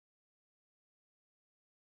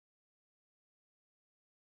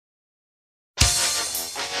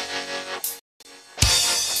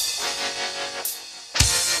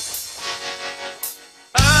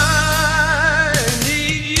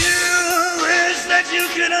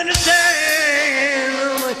could understand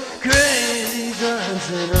all my crazy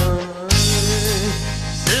thoughts and all my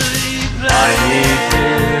silly plans. I need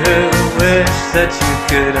you, wish that you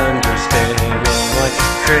could understand all my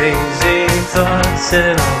crazy thoughts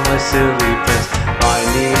and all my silly plans. I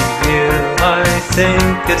need you, I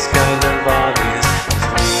think it's kind of obvious,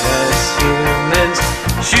 'cause we as humans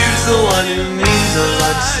choose the one who means a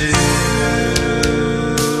lot to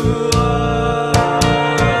us.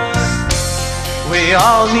 We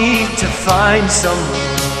all need to find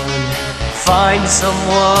someone, find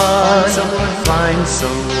someone, find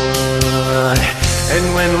someone.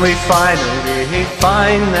 And when we finally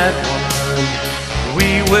find that one,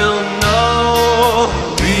 we will know,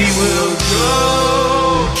 we will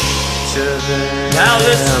go to them. Now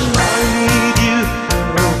listen, I need you,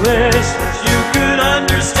 I wish that you could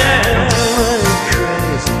understand my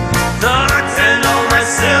crazy thoughts and all my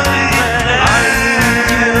silly plans. I need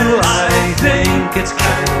you, I think it's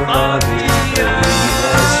kind of obvious,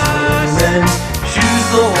 as humans choose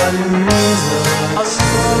the one who means the most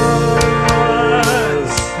to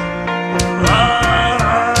us.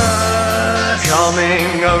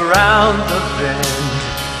 Coming around the bend,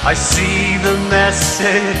 I see the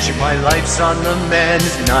message, my life's on the mend,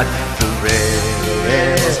 not the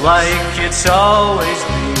rails like it's always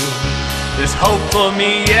been. There's hope for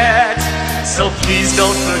me yet, so please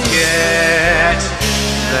don't forget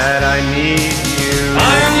that I need you.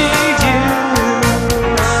 I need you,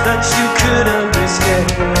 that you could understand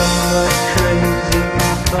my crazy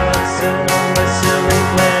thoughts and all my silly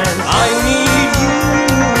plans. I need you,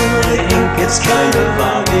 I think it's kind of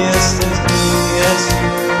obvious that we as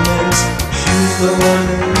humans choose the one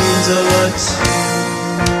who means a lot to us.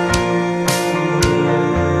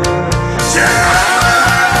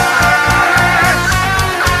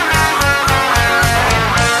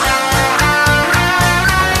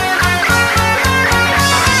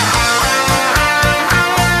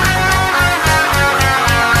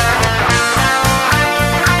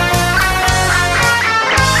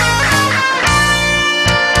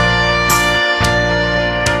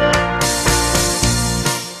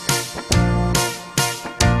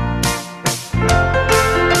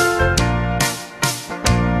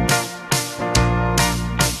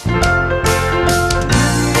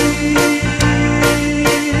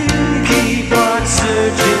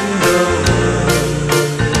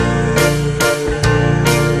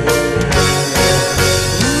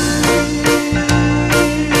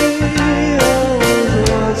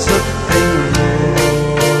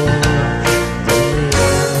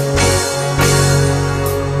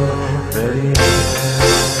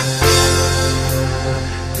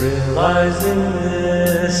 Realizing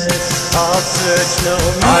this, I'll search no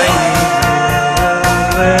more. I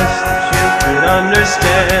wish that you could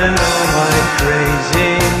understand all my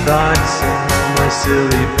crazy thoughts and all my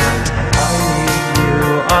silly plans. I need you,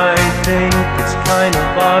 I think it's kind of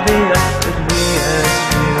obvious that we as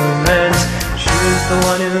humans choose the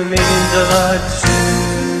one who means a lot to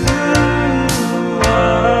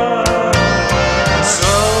us.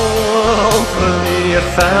 So hopefully you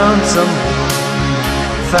found someone.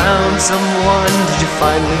 Found someone, did you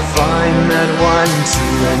finally find that one to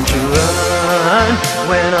end you run?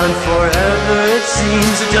 Went on forever it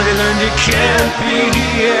seems, until you learned you can't be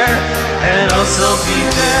here and also be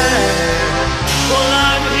there.